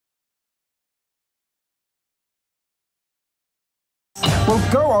Well,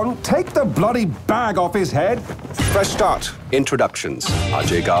 go on, take the bloody bag off his head. Fresh start. Introductions.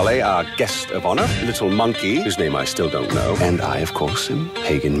 Ajay Gale, our guest of honor. Little monkey, whose name I still don't know. And I, of course, am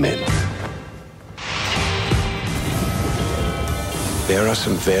Pagan Min. There are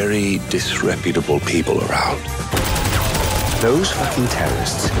some very disreputable people around. Those fucking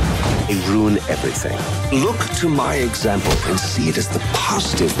terrorists, they ruin everything. Look to my example and see it as the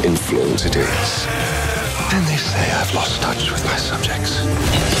positive influence it is. And they say I've lost touch with my subjects.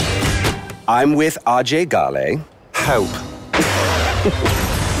 I'm with Ajay Gale. Help.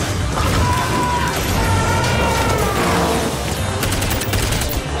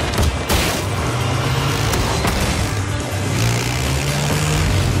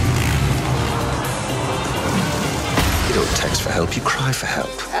 You don't text for help, you cry for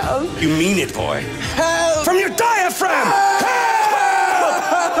help. Help. You mean it, boy. Help. From your diaphragm! Help!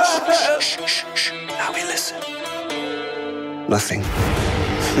 Shh, shh, shh, shh. Now we listen. Nothing.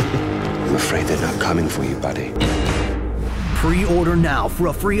 I'm afraid they're not coming for you, buddy. Pre-order now for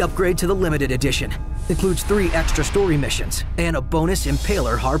a free upgrade to the limited edition. Includes 3 extra story missions and a bonus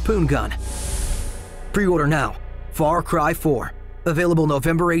Impaler harpoon gun. Pre-order now. Far Cry 4. Available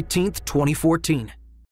November 18th, 2014.